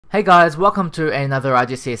Hey guys, welcome to another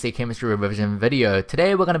IGCSE chemistry revision video.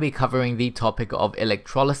 Today we're going to be covering the topic of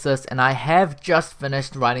electrolysis, and I have just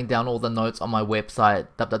finished writing down all the notes on my website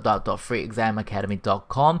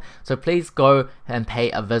www.freeexamacademy.com, so please go and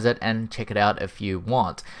pay a visit and check it out if you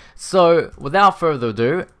want. So without further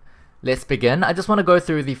ado, let's begin. I just want to go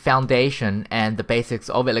through the foundation and the basics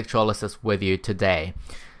of electrolysis with you today.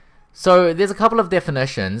 So there's a couple of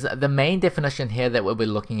definitions. The main definition here that we'll be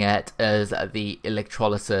looking at is the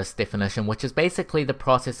electrolysis definition, which is basically the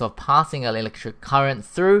process of passing an electric current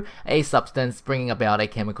through a substance, bringing about a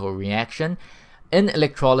chemical reaction. In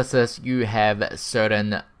electrolysis, you have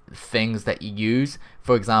certain things that you use.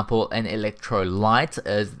 For example, an electrolyte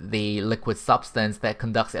is the liquid substance that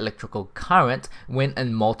conducts electrical current when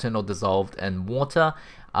in molten or dissolved in water,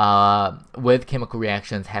 with chemical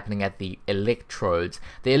reactions happening at the electrodes.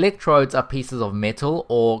 The electrodes are pieces of metal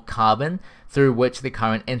or carbon through which the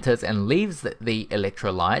current enters and leaves the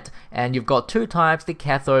electrolyte, and you've got two types: the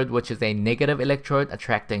cathode, which is a negative electrode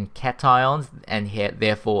attracting cations, and here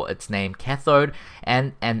therefore it's named cathode,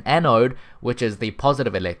 and an anode, which is the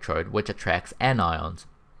positive electrode which attracts anions.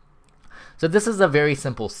 So this is a very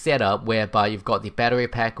simple setup whereby you've got the battery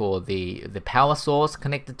pack or the power source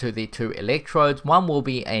connected to the two electrodes. One will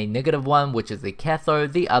be a negative one, which is the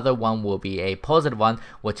cathode. The other one will be a positive one,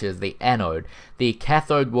 which is the anode. The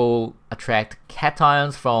cathode will attract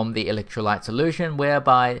cations from the electrolyte solution,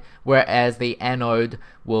 whereas the anode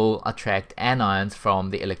will attract anions from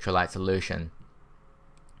the electrolyte solution.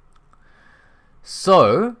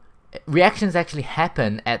 So reactions actually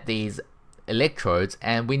happen at these electrodes,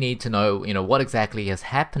 and we need to know what exactly is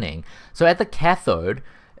happening. So at the cathode,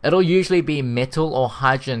 it'll usually be metal or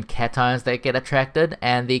hydrogen cations that get attracted,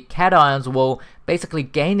 and the cations will basically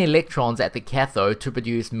gain electrons at the cathode to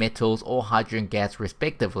produce metals or hydrogen gas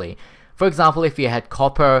respectively. For example, if you had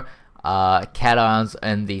copper cations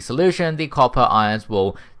in the solution, the copper ions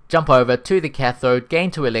will jump over to the cathode,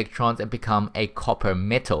 gain 2 electrons, and become a copper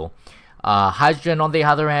metal. Hydrogen, on the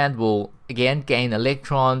other hand, will again gain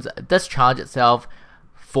electrons, discharge itself,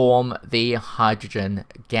 form the hydrogen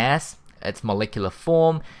gas, its molecular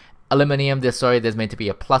form. Aluminium, there's meant to be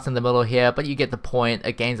a plus in the middle here, but you get the point.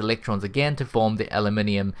 It gains electrons again to form the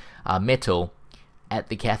aluminium metal at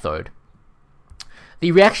the cathode.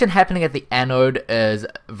 The reaction happening at the anode is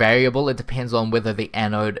variable. It depends on whether the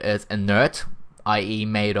anode is inert, i.e.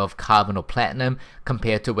 made of carbon or platinum,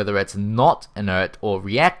 compared to whether it's not inert or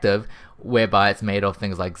reactive, whereby it's made of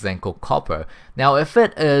things like zinc or copper. Now if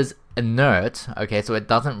it is inert, okay, so it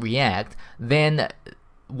doesn't react, then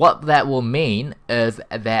what that will mean is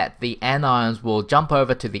that the anions will jump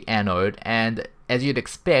over to the anode, and as you'd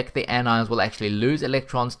expect, the anions will actually lose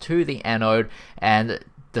electrons to the anode and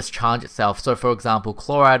discharge itself. So for example,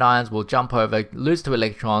 chloride ions will jump over, lose 2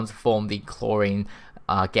 electrons, form the chlorine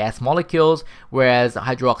gas molecules, whereas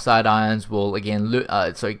hydroxide ions will again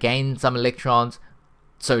gain some electrons,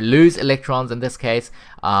 so lose electrons in this case,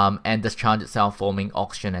 and discharge itself, forming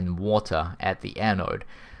oxygen and water at the anode.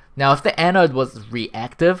 Now if the anode was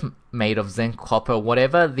reactive, made of zinc, copper,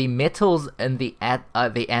 whatever, the metals in the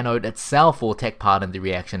anode itself will take part in the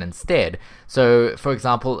reaction instead. So for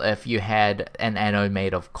example, if you had an anode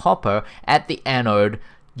made of copper, at the anode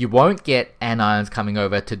you won't get anions coming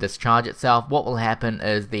over to discharge itself. What will happen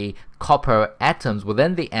is the copper atoms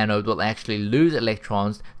within the anode will actually lose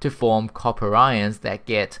electrons to form copper ions that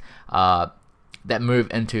move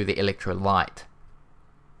into the electrolyte.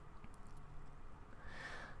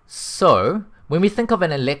 So when we think of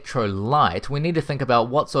an electrolyte, we need to think about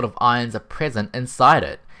what sort of ions are present inside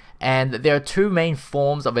it. And there are two main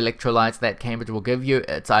forms of electrolytes that Cambridge will give you.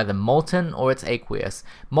 It's either molten or it's aqueous.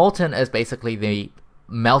 Molten is basically the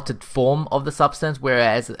melted form of the substance,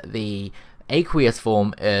 whereas the aqueous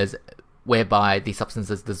form is whereby the substance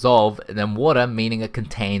is dissolved in water, meaning it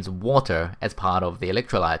contains water as part of the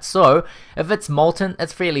electrolyte. So if it's molten,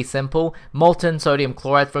 it's fairly simple. Molten sodium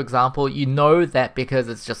chloride, for example, you know that because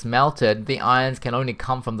it's just melted, the ions can only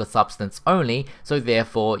come from the substance only, so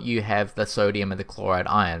therefore you have the sodium and the chloride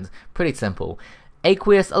ions. Pretty simple.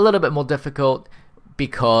 Aqueous, a little bit more difficult,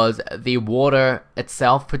 because the water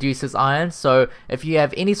itself produces ions. So if you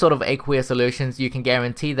have any sort of aqueous solutions, you can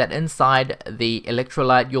guarantee that inside the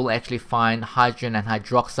electrolyte you'll actually find hydrogen and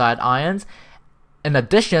hydroxide ions, in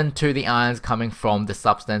addition to the ions coming from the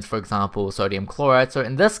substance, for example sodium chloride. So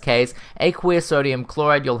in this case, aqueous sodium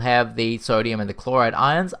chloride, you'll have the sodium and the chloride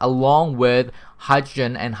ions along with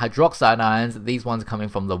hydrogen and hydroxide ions, these ones coming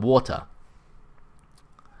from the water.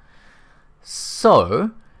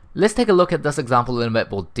 So let's take a look at this example in a little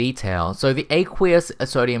bit more detail. So the aqueous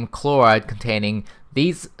sodium chloride containing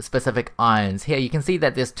these specific ions here, you can see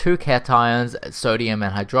that there's two cations, sodium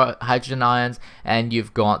and hydrogen ions, and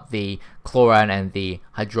you've got the chloride and the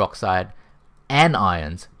hydroxide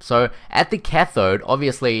anions. So at the cathode,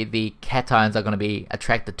 obviously the cations are going to be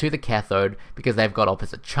attracted to the cathode because they've got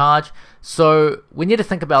opposite charge. So we need to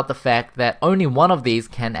think about the fact that only one of these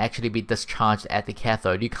can actually be discharged at the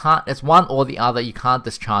cathode. You can't, it's one or the other, you can't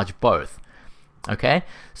discharge both. Okay,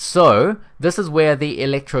 so this is where the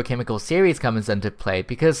electrochemical series comes into play,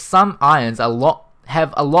 because some ions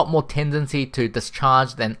have a lot more tendency to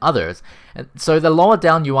discharge than others. And so the lower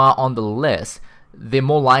down you are on the list, the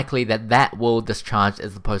more likely that that will discharge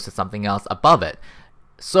as opposed to something else above it.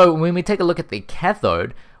 So when we take a look at the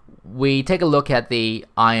cathode, we take a look at the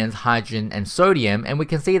ions hydrogen and sodium, and we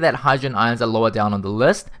can see that hydrogen ions are lower down on the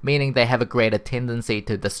list, meaning they have a greater tendency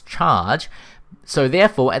to discharge. So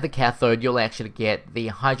therefore, at the cathode, you'll actually get the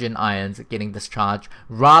hydrogen ions getting discharged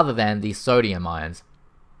rather than the sodium ions.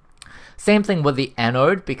 Same thing with the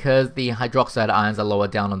anode, because the hydroxide ions are lower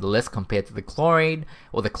down on the list compared to the chloride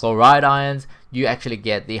or the chloride ions. You actually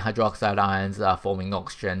get the hydroxide ions forming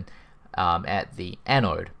oxygen at the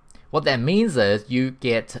anode. What that means is you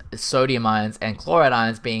get sodium ions and chloride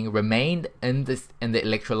ions being remained in the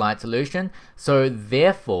electrolyte solution. So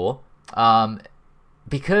therefore,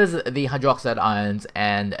 because the hydroxide ions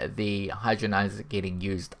and the hydrogen ions are getting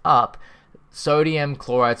used up, sodium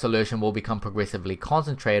chloride solution will become progressively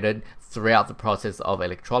concentrated throughout the process of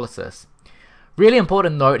electrolysis. Really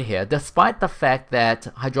important note here, despite the fact that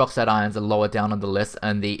hydroxide ions are lower down on the list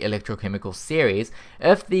in the electrochemical series,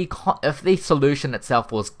 if the solution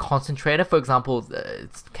itself was concentrated, for example,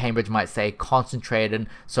 Cambridge might say concentrated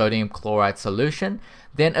sodium chloride solution,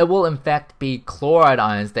 then it will in fact be chloride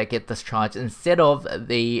ions that get discharged instead of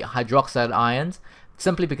the hydroxide ions,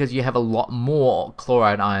 simply because you have a lot more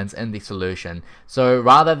chloride ions in the solution. So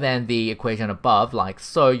rather than the equation above, like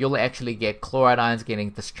so, you'll actually get chloride ions getting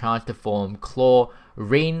discharged to form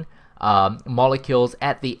chlorine molecules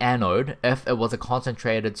at the anode if it was a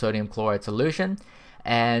concentrated sodium chloride solution.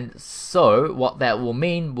 And so what that will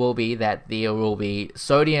mean will be that there will be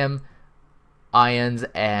sodium ions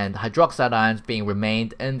and hydroxide ions being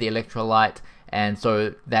remained in the electrolyte, and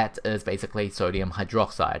so that is basically sodium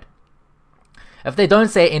hydroxide. If they don't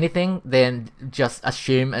say anything, then just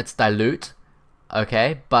assume it's dilute,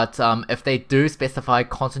 okay? But if they do specify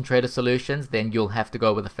concentrated solutions, then you'll have to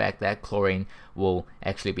go with the fact that chlorine will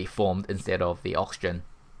actually be formed instead of the oxygen.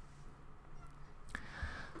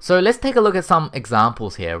 So let's take a look at some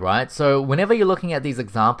examples here, right? So whenever you're looking at these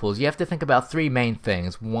examples, you have to think about three main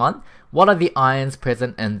things. One, what are the ions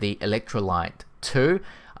present in the electrolyte? Two,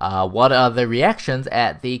 what are the reactions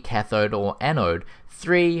at the cathode or anode?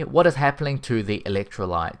 3, what is happening to the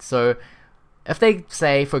electrolyte? So if they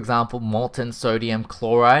say, for example, molten sodium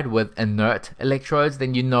chloride with inert electrodes,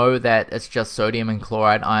 then you know that it's just sodium and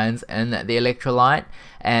chloride ions in the electrolyte,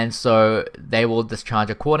 and so they will discharge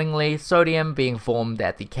accordingly, sodium being formed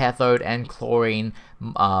at the cathode and chlorine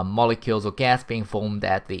molecules or gas being formed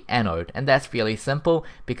at the anode. And that's fairly simple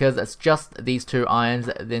because it's just these two ions,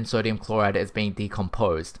 then sodium chloride is being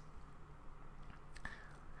decomposed.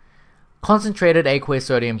 Concentrated aqueous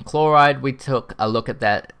sodium chloride, we took a look at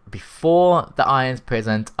that before. The ions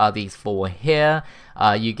present are these four here.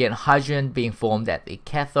 You get hydrogen being formed at the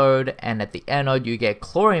cathode, and at the anode you get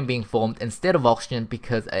chlorine being formed instead of oxygen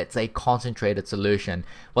because it's a concentrated solution.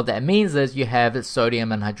 What that means is you have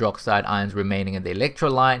sodium and hydroxide ions remaining in the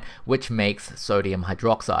electrolyte, which makes sodium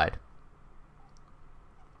hydroxide.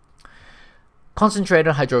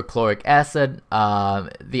 Concentrated hydrochloric acid,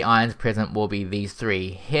 the ions present will be these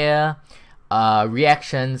three here.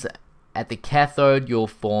 Reactions at the cathode, you'll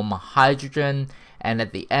form hydrogen, and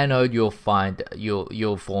at the anode you'll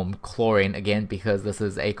form chlorine again because this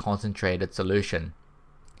is a concentrated solution.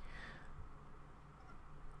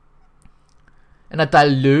 In a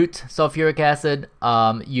dilute sulfuric acid,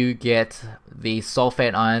 you get the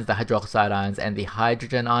sulfate ions, the hydroxide ions, and the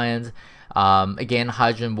hydrogen ions. Again,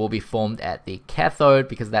 hydrogen will be formed at the cathode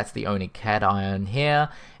because that's the only cation here.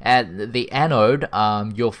 At the anode,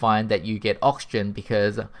 you'll find that you get oxygen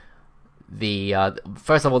because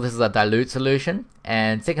first of all, this is a dilute solution,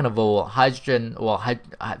 and second of all, hydrogen or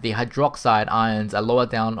the hydroxide ions are lower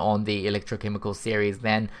down on the electrochemical series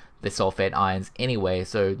than the sulfate ions anyway,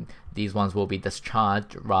 so these ones will be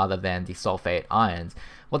discharged rather than the sulfate ions.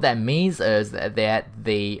 What that means is that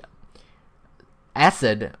the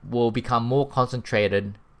acid will become more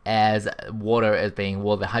concentrated as water is the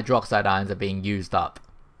hydroxide ions are being used up.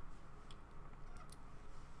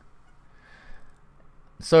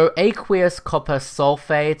 So aqueous copper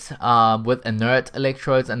sulfate with inert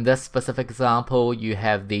electrodes, in this specific example you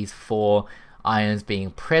have these four ions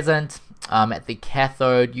being present. At the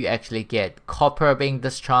cathode, you actually get copper being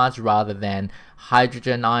discharged rather than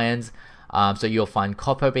hydrogen ions. So you'll find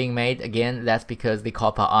copper being made. Again, that's because the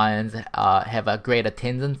copper ions have a greater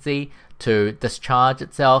tendency to discharge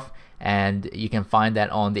itself, and you can find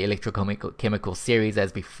that on the electrochemical series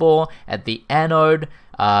as before. At the anode,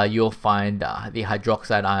 you'll find the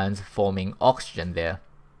hydroxide ions forming oxygen there.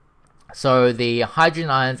 So the hydrogen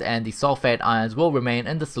ions and the sulfate ions will remain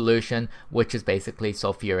in the solution, which is basically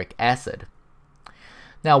sulfuric acid.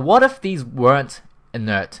 Now, what if these weren't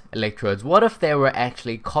inert electrodes? What if they were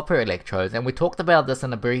actually copper electrodes? And we talked about this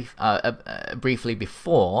in a briefly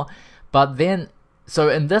before, but then, so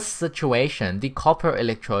in this situation, the copper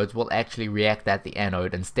electrodes will actually react at the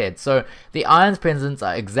anode instead. So the ions present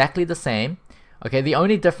are exactly the same. Okay, the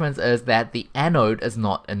only difference is that the anode is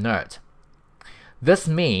not inert. This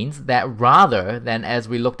means that rather than, as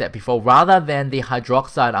we looked at before, rather than the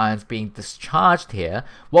hydroxide ions being discharged here,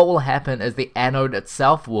 what will happen is the anode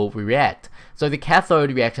itself will react. So the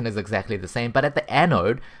cathode reaction is exactly the same, but at the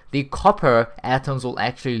anode, the copper atoms will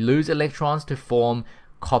actually lose electrons to form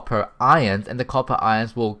copper ions, and the copper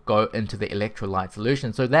ions will go into the electrolyte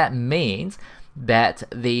solution. So that means that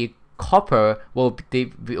the copper will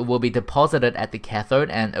be deposited at the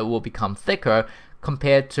cathode, and it will become thicker,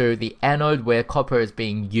 compared to the anode where copper is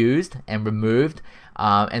being used and removed,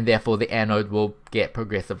 and therefore the anode will get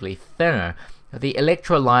progressively thinner. The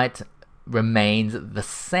electrolyte remains the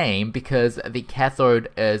same because the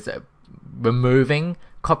cathode is removing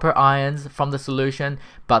copper ions from the solution,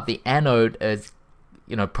 but the anode is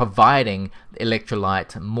providing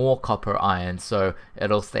electrolyte more copper ions, so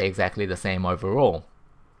it'll stay exactly the same overall.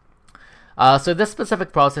 So this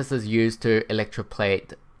specific process is used to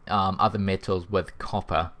electroplate other metals with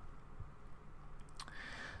copper.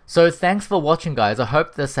 So thanks for watching, guys. I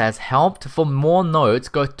hope this has helped. For more notes,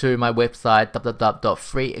 go to my website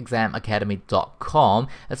www.freeexamacademy.com.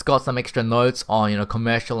 It's got some extra notes on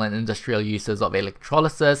commercial and industrial uses of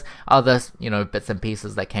electrolysis, other bits and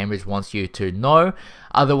pieces that Cambridge wants you to know.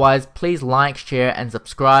 Otherwise, please like, share and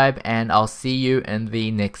subscribe, and I'll see you in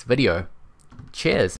the next video. Cheers.